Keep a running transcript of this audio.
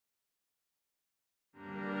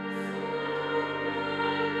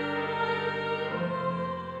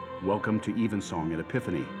Welcome to Evensong at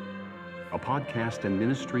Epiphany, a podcast and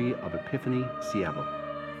ministry of Epiphany, Seattle.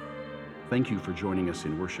 Thank you for joining us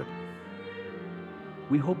in worship.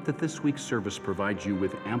 We hope that this week's service provides you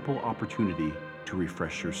with ample opportunity to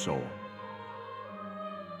refresh your soul.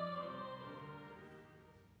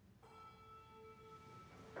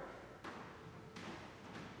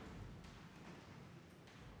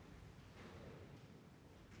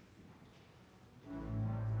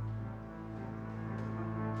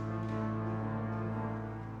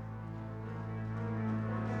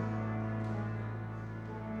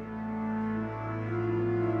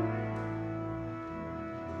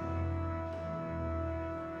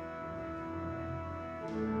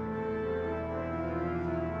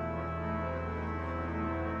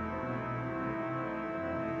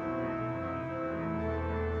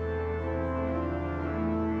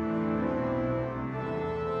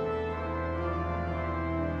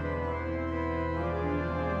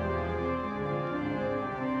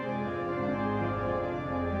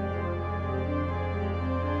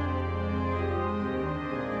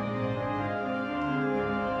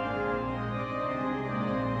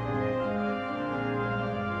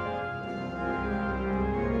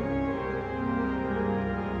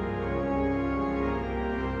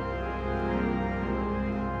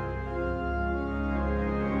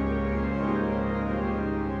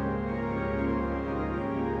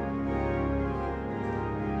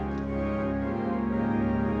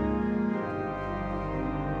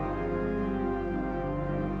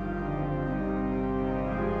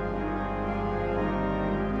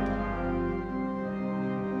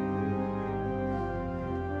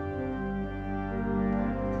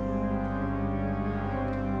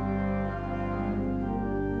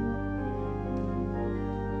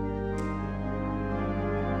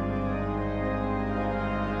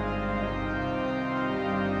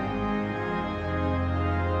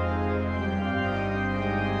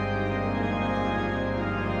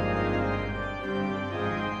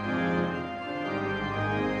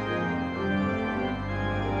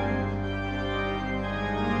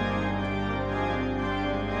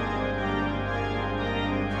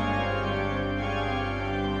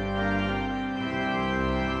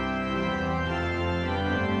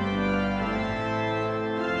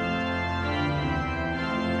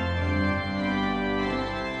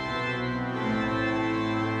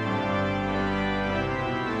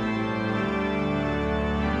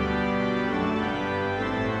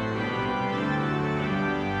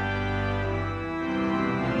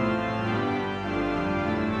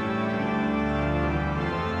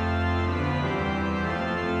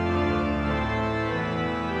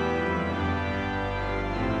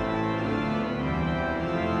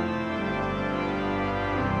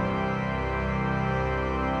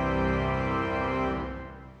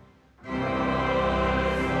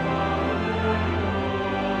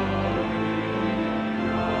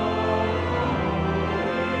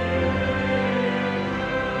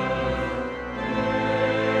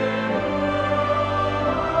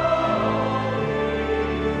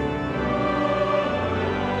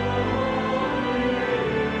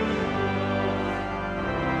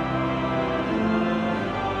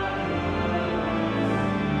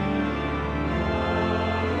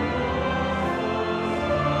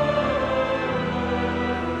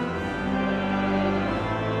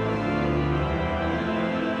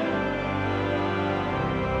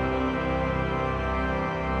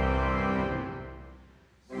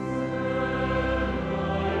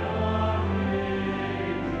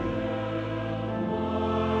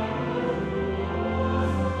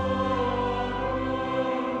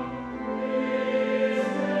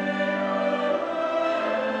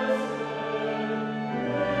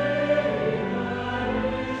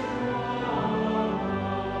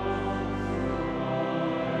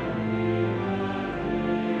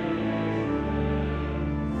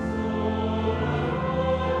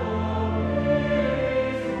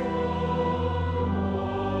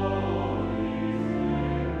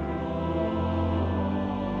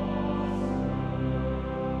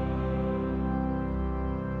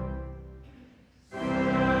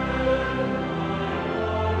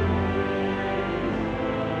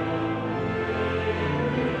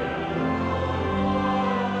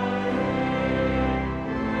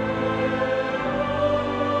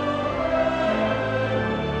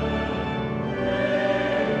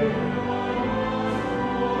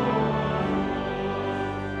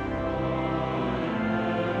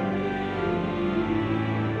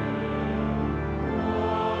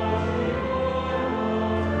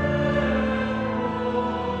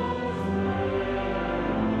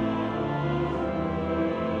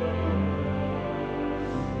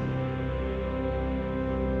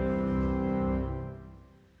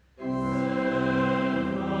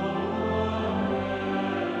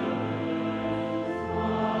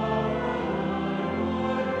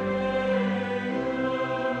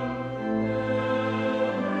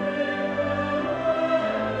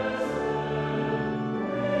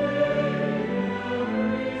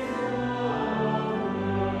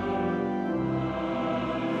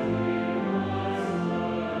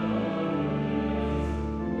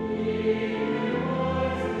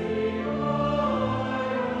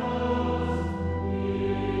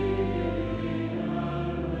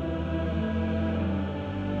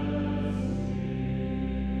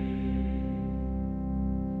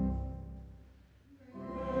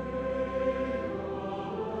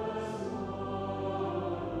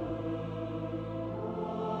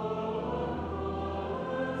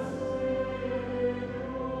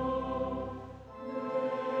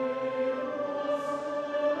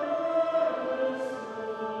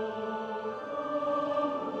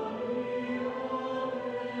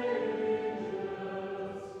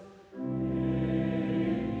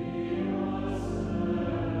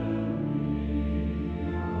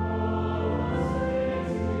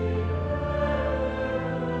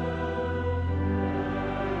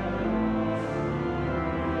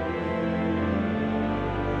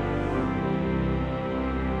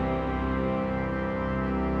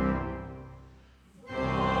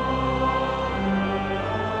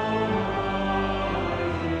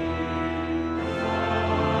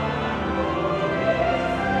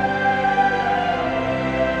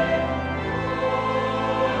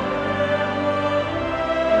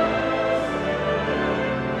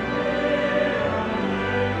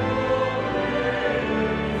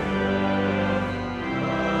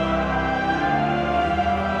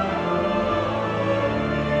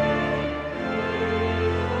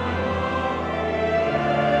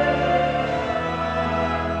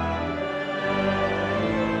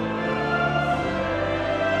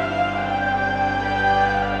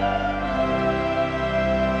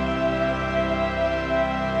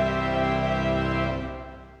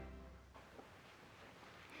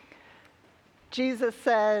 Jesus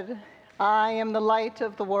said, I am the light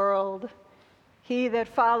of the world. He that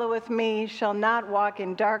followeth me shall not walk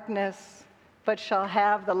in darkness, but shall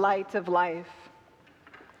have the light of life.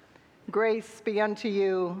 Grace be unto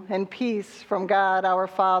you, and peace from God our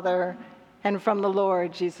Father, and from the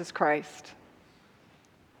Lord Jesus Christ.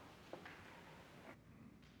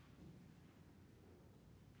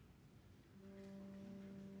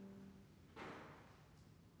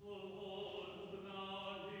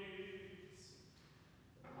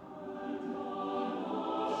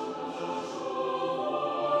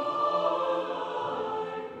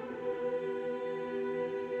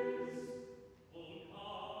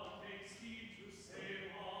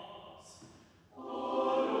 Save us, O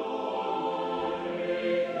Lord,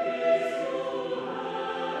 make haste to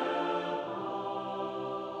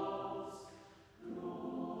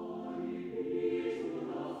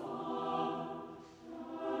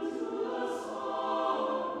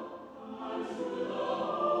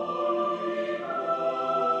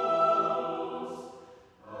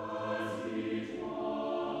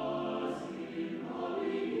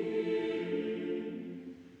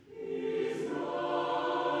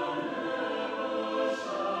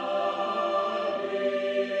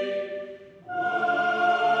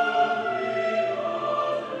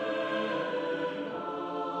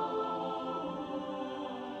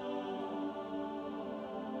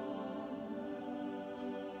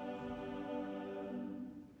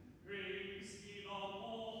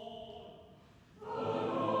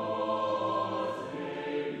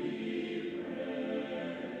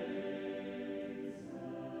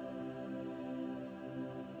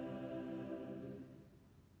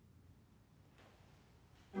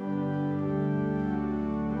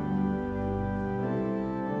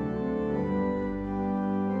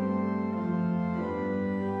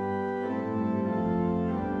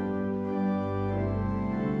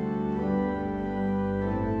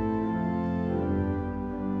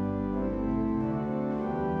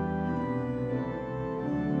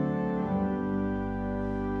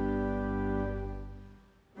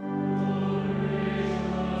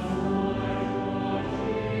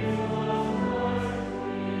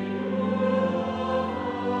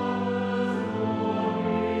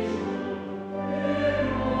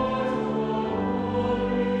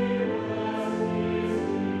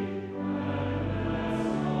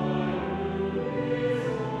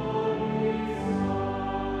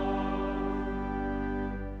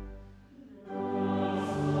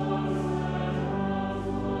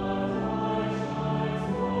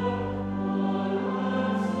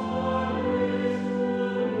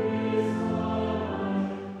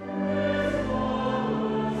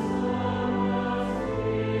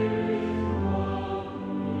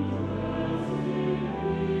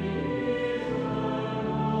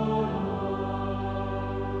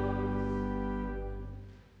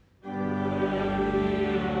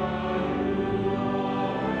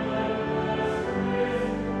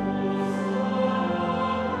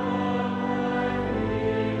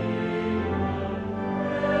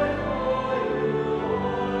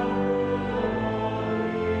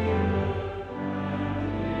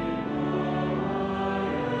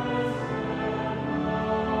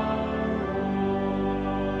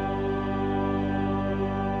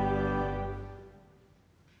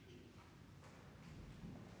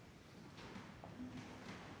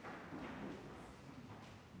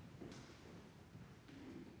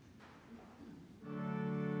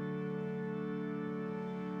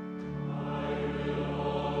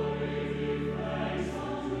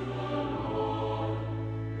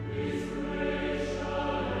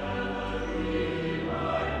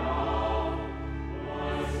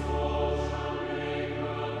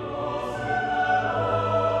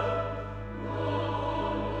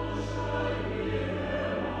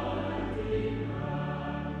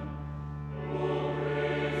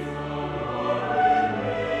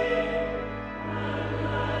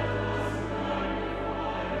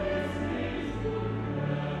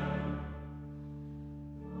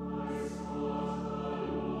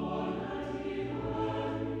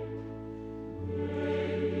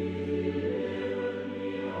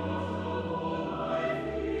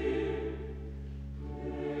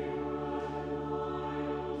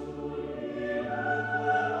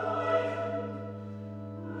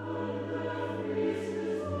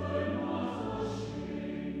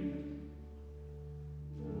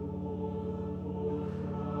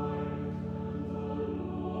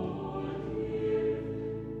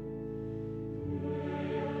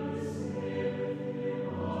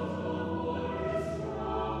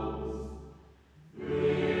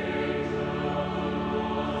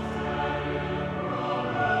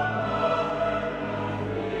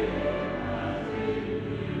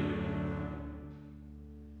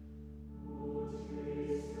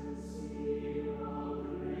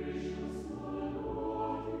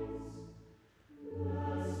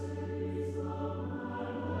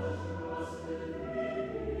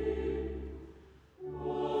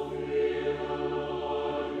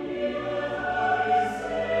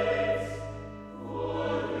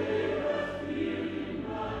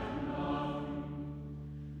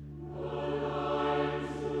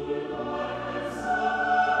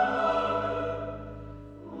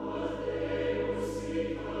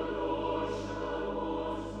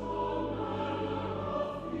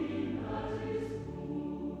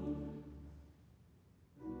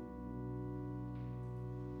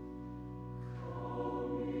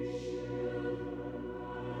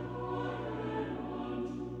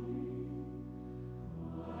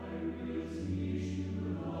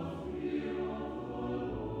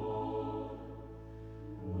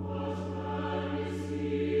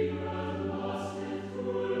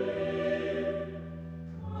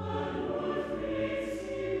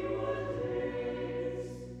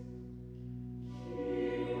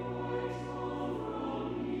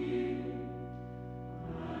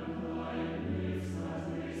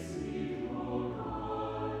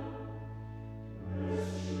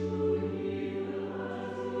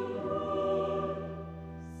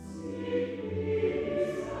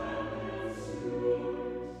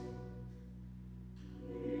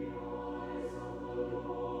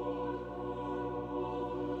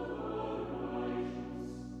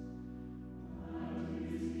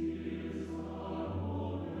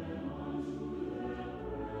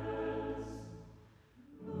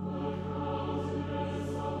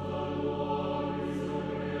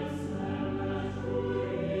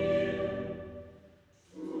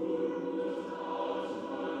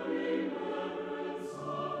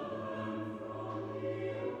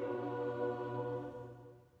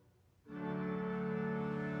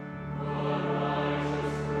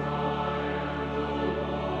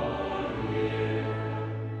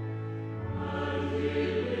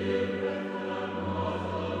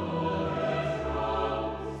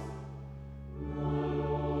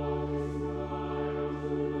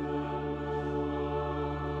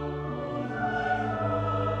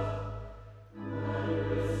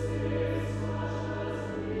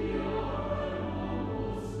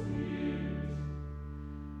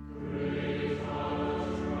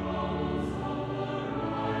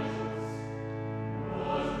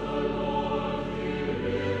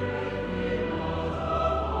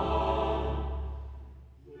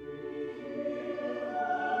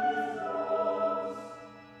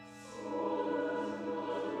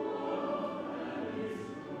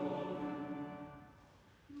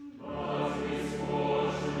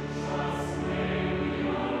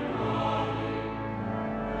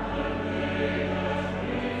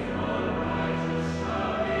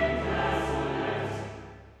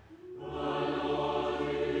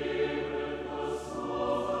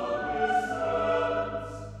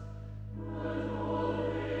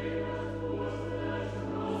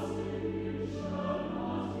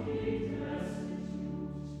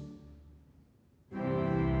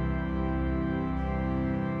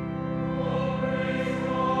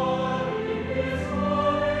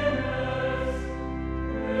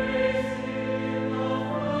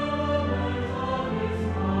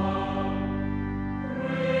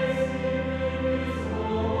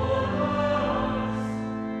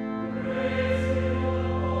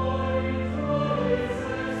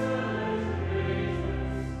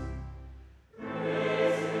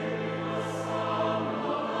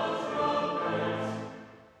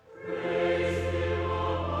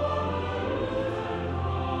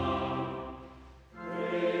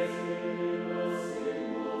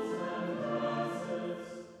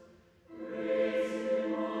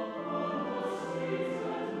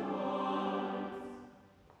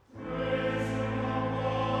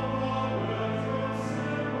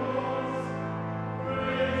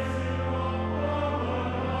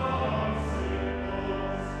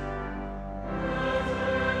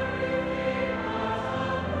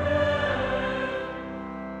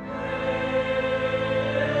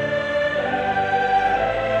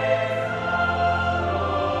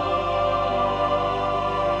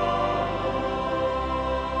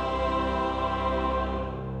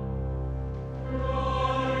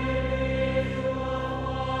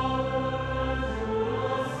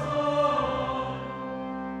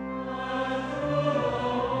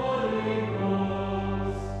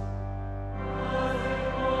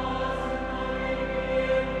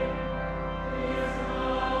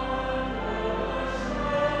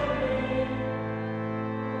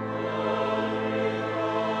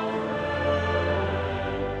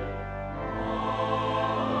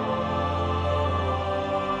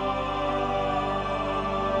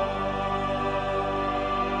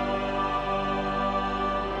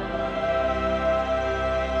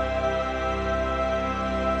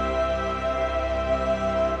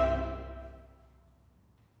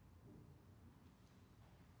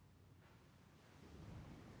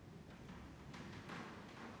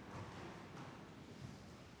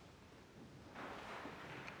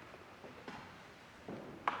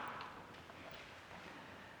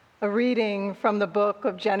A reading from the book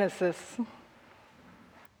of Genesis.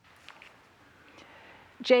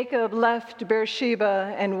 Jacob left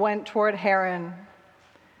Beersheba and went toward Haran.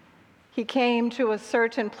 He came to a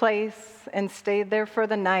certain place and stayed there for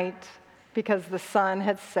the night because the sun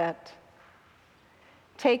had set.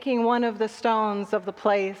 Taking one of the stones of the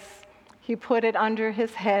place, he put it under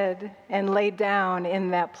his head and lay down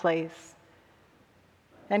in that place.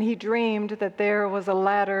 And he dreamed that there was a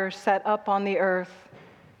ladder set up on the earth,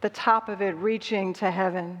 the top of it reaching to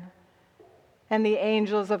heaven, and the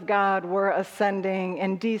angels of God were ascending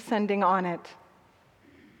and descending on it.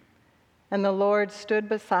 And the Lord stood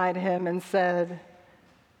beside him and said,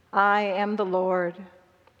 I am the Lord,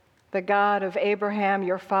 the God of Abraham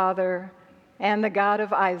your father, and the God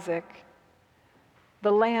of Isaac.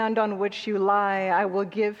 The land on which you lie I will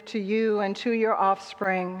give to you and to your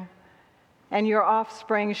offspring, and your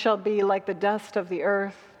offspring shall be like the dust of the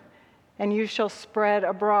earth, and you shall spread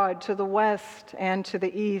abroad to the west and to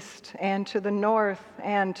the east and to the north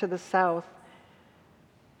and to the south.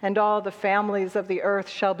 And all the families of the earth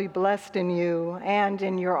shall be blessed in you and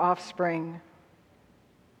in your offspring.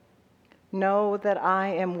 Know that I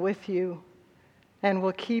am with you and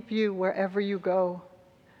will keep you wherever you go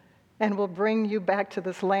and will bring you back to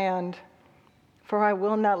this land, for I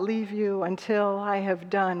will not leave you until I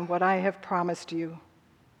have done what I have promised you.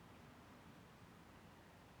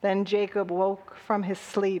 Then Jacob woke from his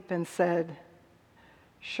sleep and said,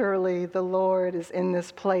 Surely the Lord is in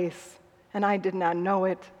this place, and I did not know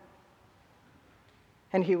it.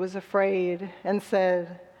 And he was afraid and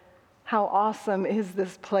said, How awesome is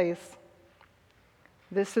this place!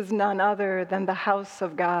 This is none other than the house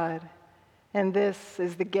of God, and this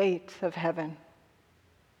is the gate of heaven.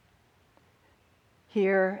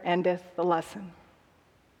 Here endeth the lesson.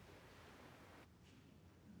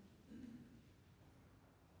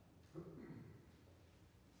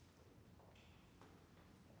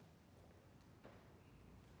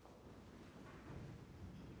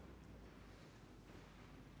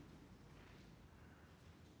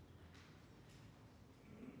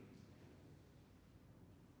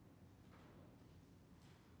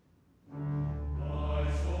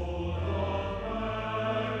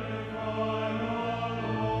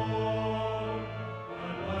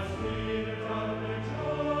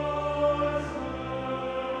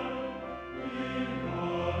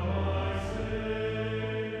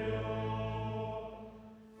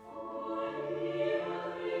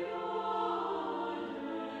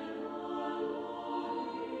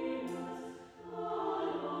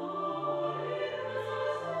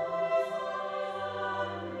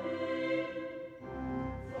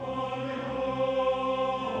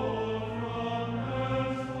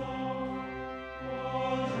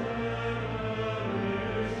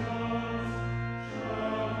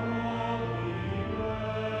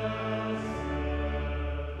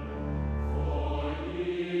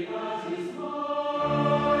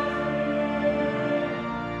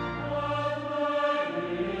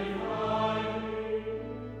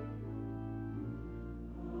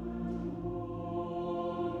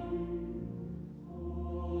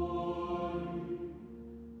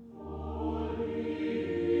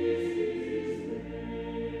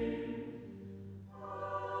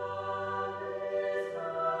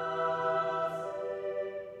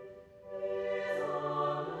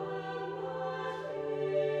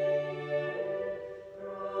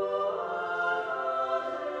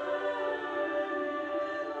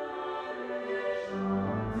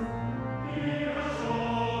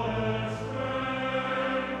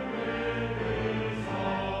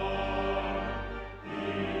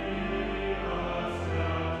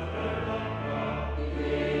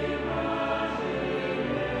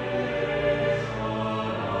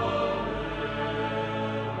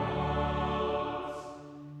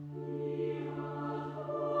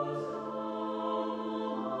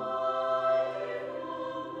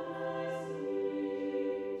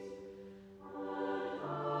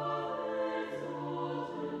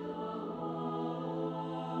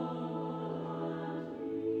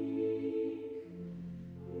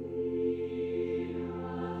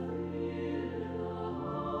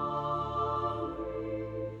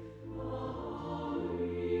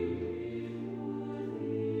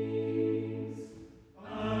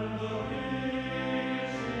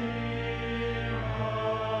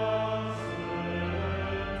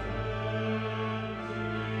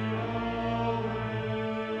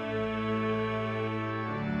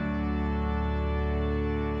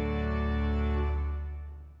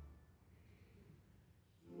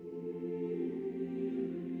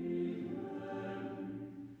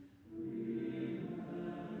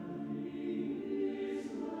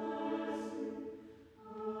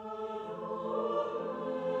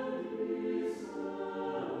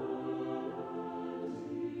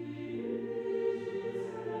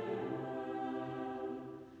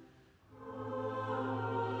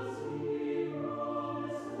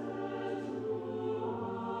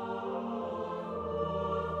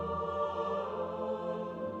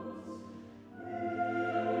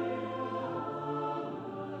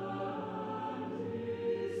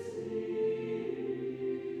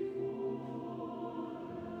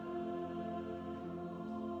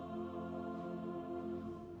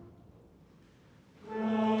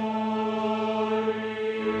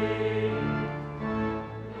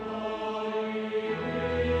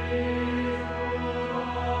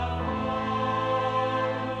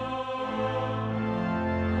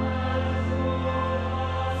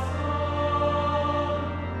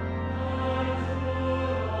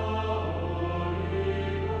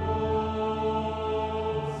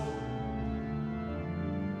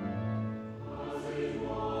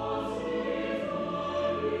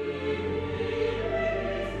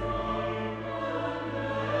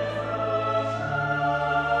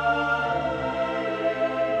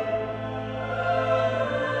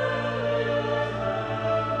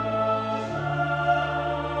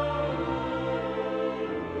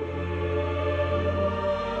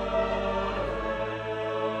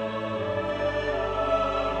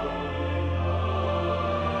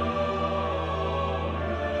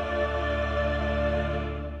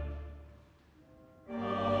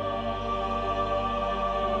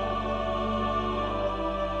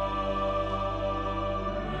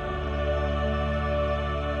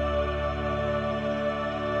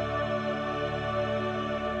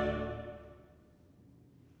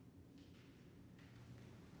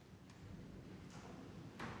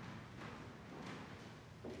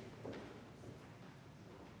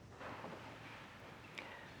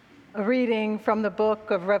 A reading from the book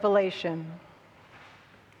of Revelation.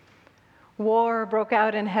 War broke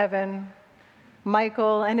out in heaven.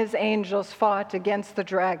 Michael and his angels fought against the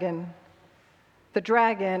dragon. The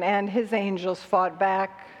dragon and his angels fought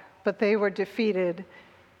back, but they were defeated,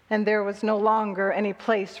 and there was no longer any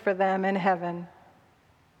place for them in heaven.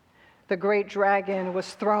 The great dragon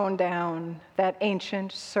was thrown down, that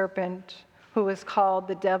ancient serpent who is called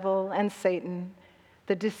the devil and Satan,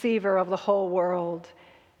 the deceiver of the whole world.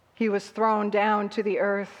 He was thrown down to the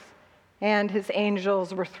earth, and his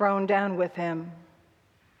angels were thrown down with him.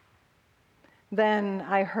 Then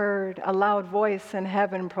I heard a loud voice in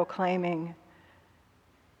heaven proclaiming,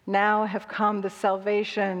 "Now have come the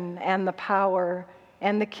salvation and the power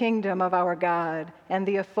and the kingdom of our God and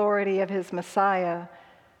the authority of his Messiah,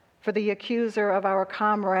 for the accuser of our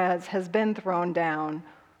comrades has been thrown down,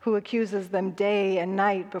 who accuses them day and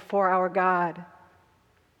night before our God.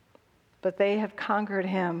 But they have conquered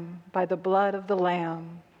him by the blood of the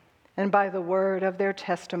Lamb and by the word of their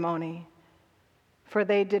testimony, for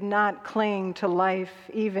they did not cling to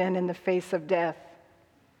life even in the face of death.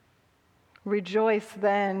 Rejoice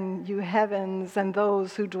then, you heavens and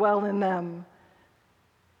those who dwell in them.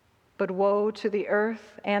 But woe to the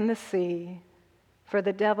earth and the sea, for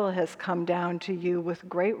the devil has come down to you with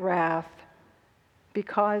great wrath,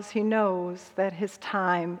 because he knows that his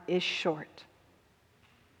time is short."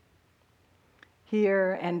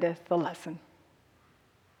 Here endeth the lesson.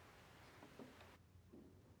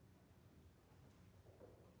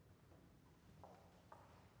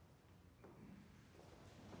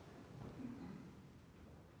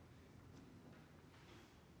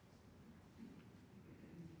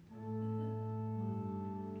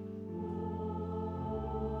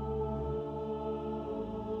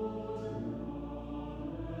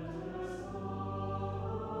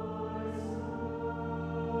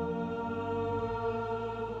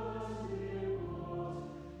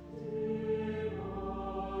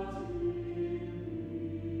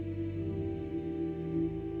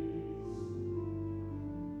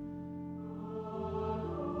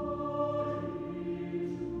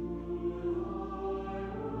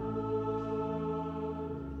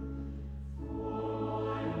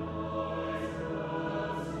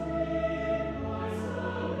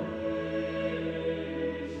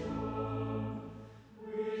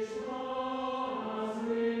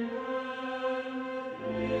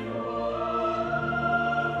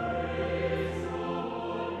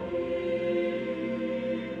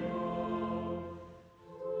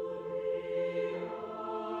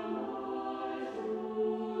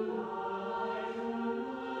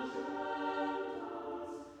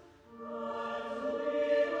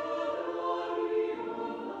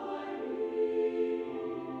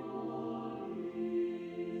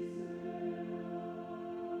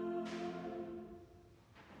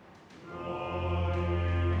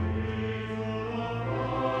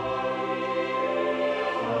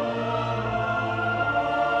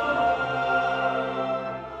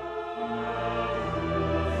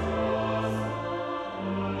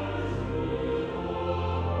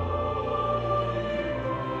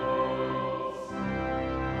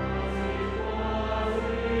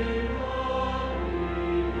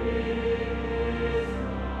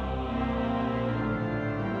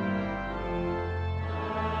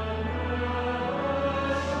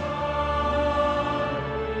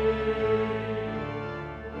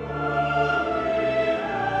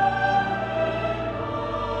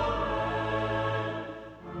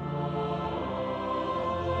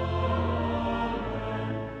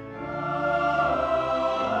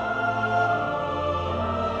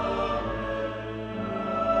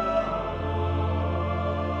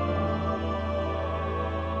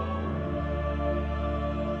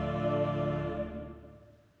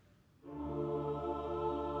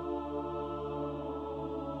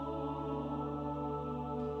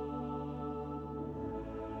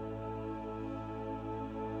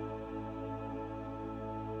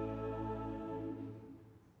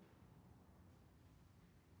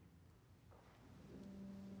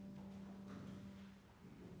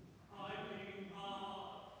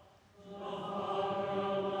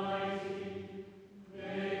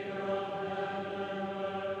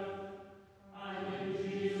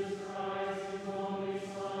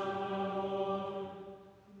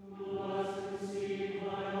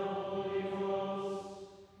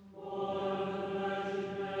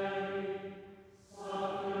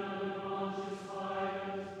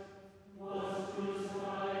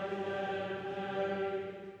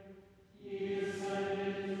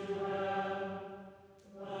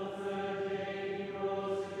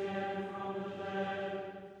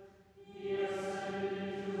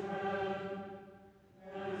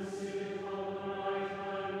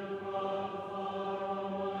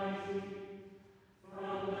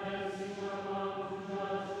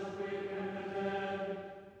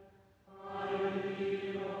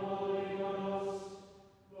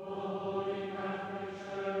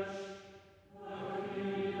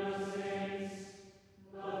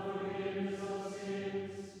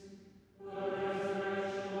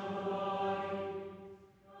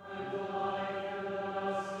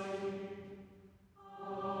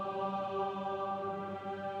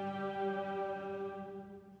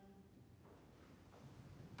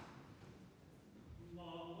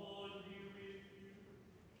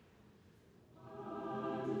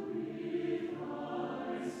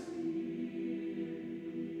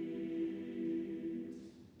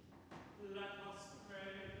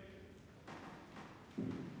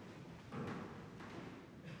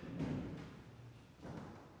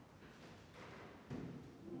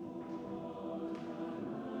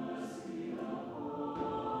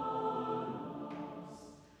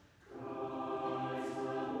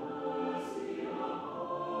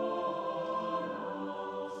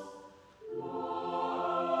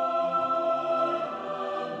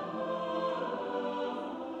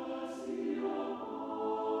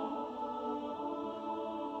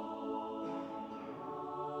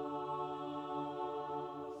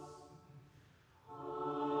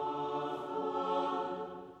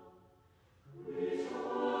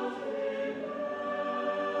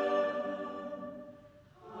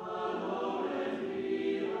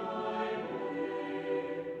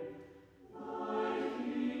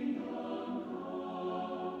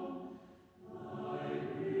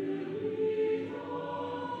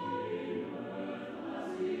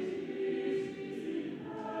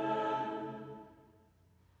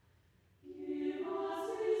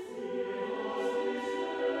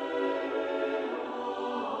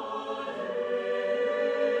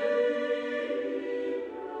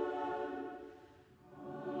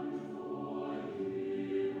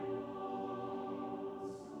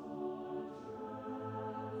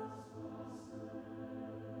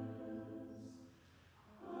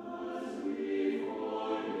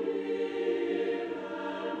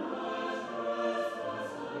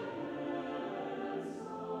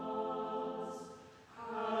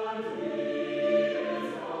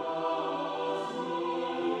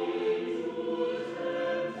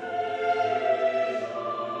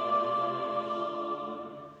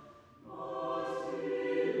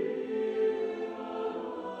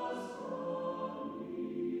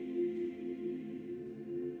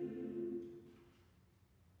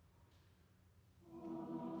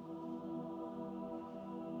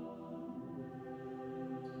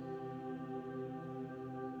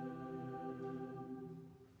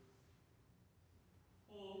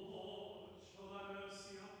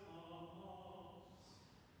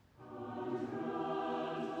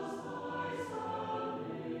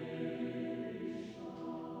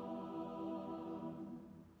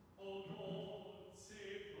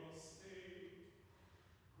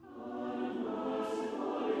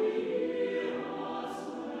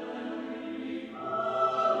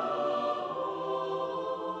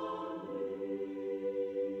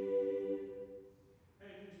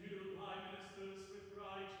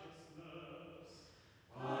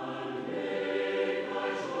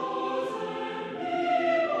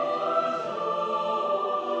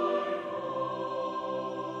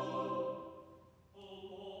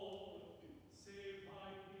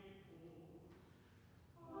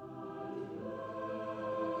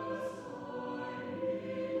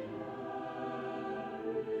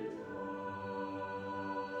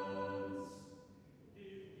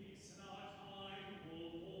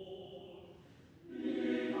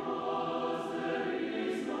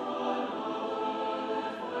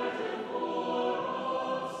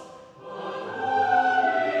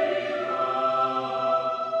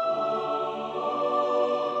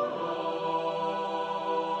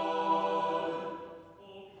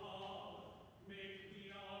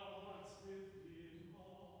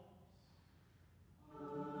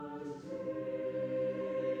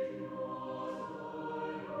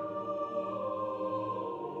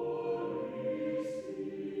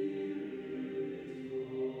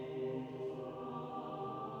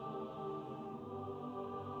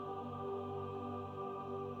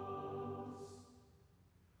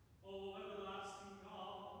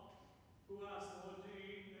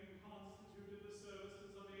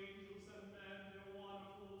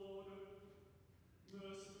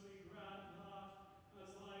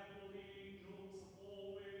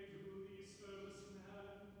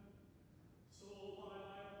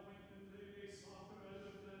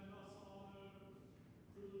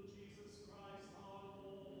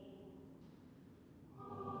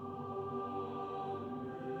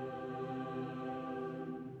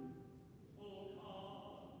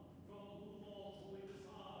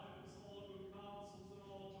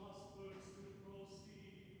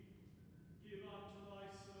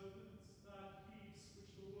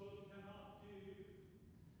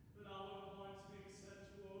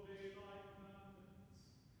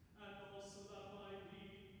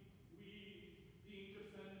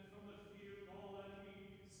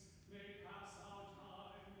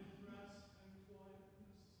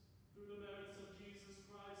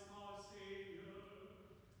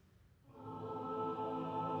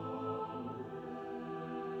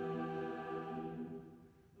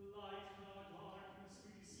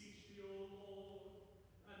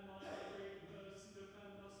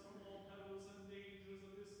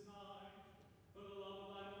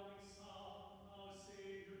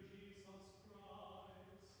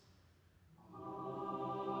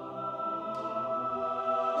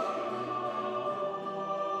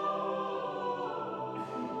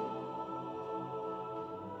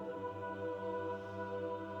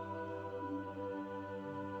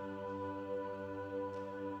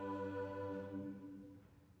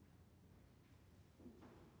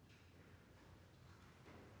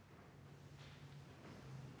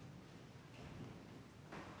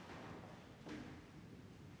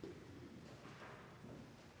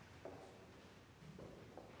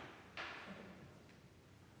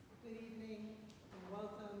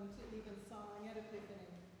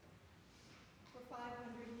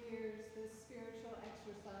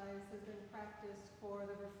 exercise has been practiced for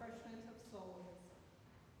the refreshment of souls.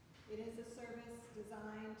 It is a service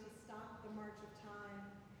designed to stop the march of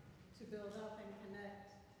time, to build up and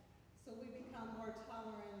connect, so we become more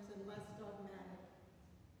tolerant and less dogmatic,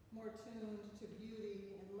 more tuned to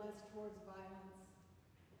beauty and less towards violence,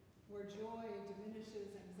 where joy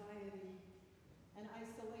diminishes anxiety and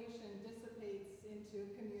isolation dissipates into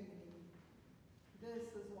community.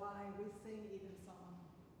 This is why we sing Evensong,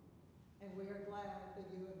 and we are glad that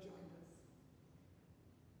you have joined us.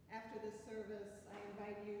 After this service, I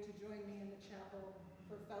invite you to join me in the chapel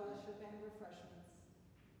for fellowship and refreshments.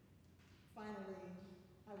 Finally,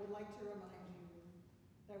 I would like to remind you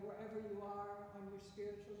that wherever you are on your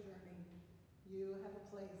spiritual journey, you have a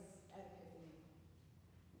place at Epiphany.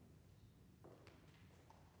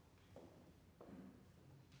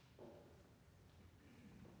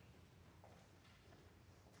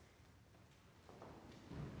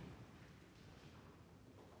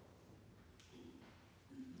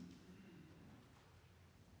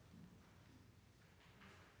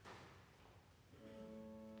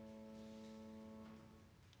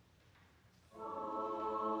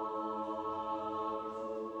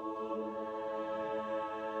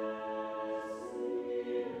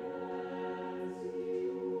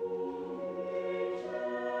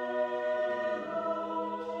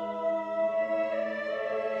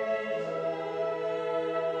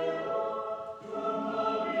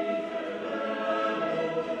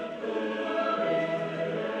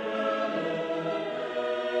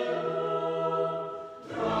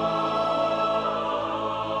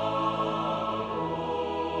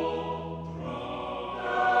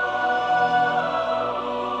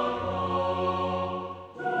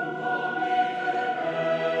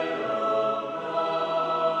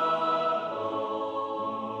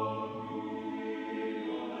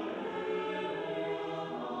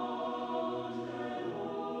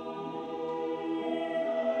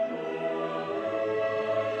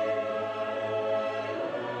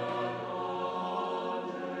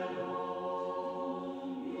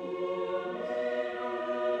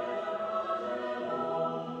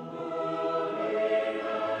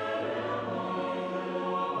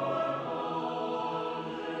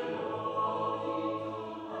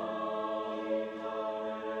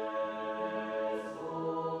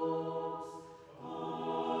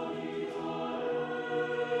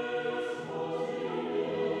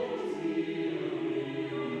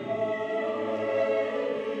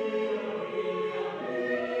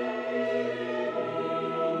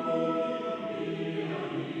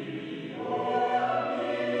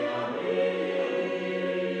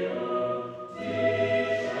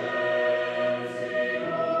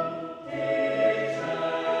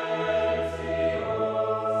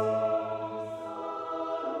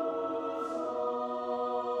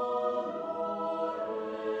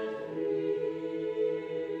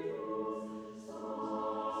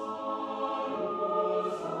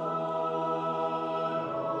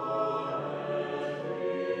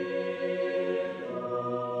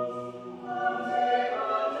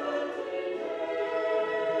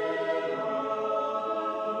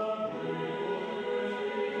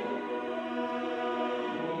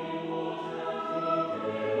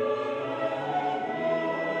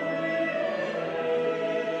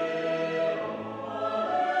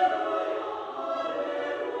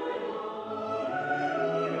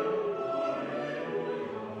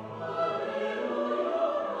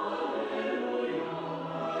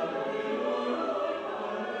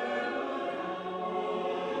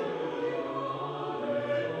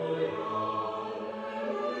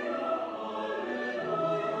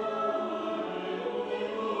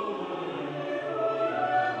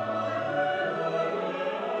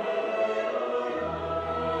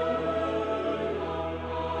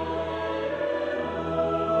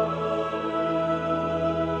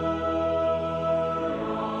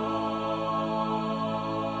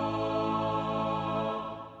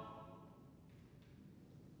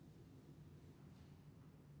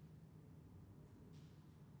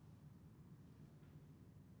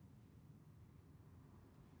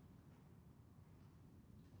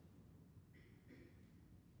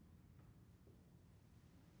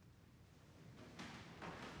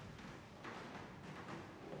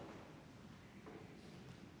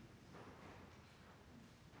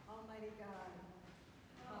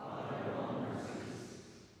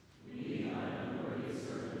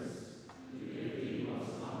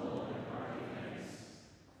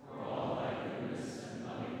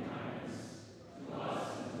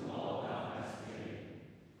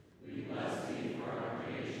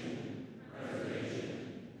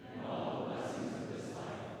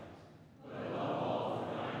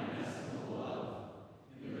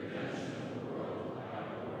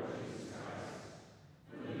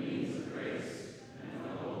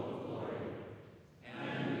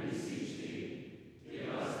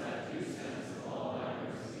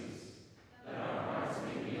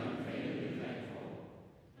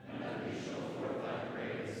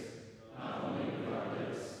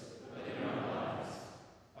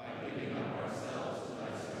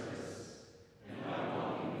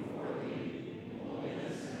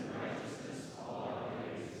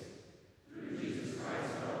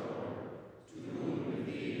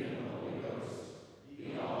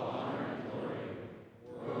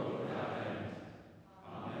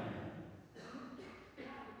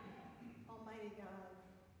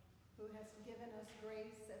 hast given us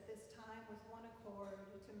grace at this time with one accord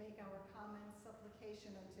to make our common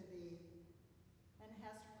supplication unto thee, and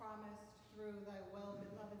hast promised through thy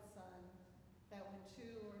well-beloved Son, that when 2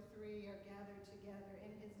 or 3 are gathered together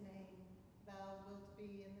in his name, thou wilt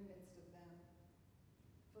be in the midst of them.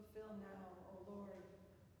 Fulfill now, O Lord,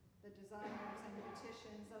 the desires and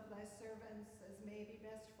petitions of thy servants as may be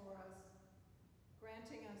best for us,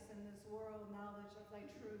 granting us in this world knowledge of thy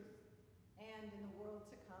truth, and in the world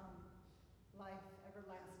to come, life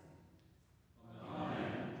everlasting.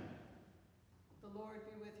 Amen. The Lord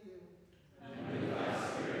be with you. And with thy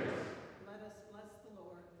spirit. Let us bless the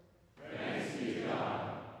Lord. Thanks be to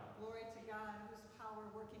God. Glory to God, whose power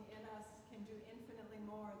working in us can do infinitely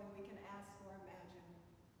more than we can ask or imagine.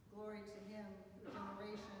 Glory to him from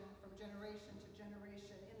generation to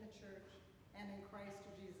generation in the church and in Christ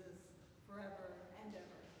Jesus forever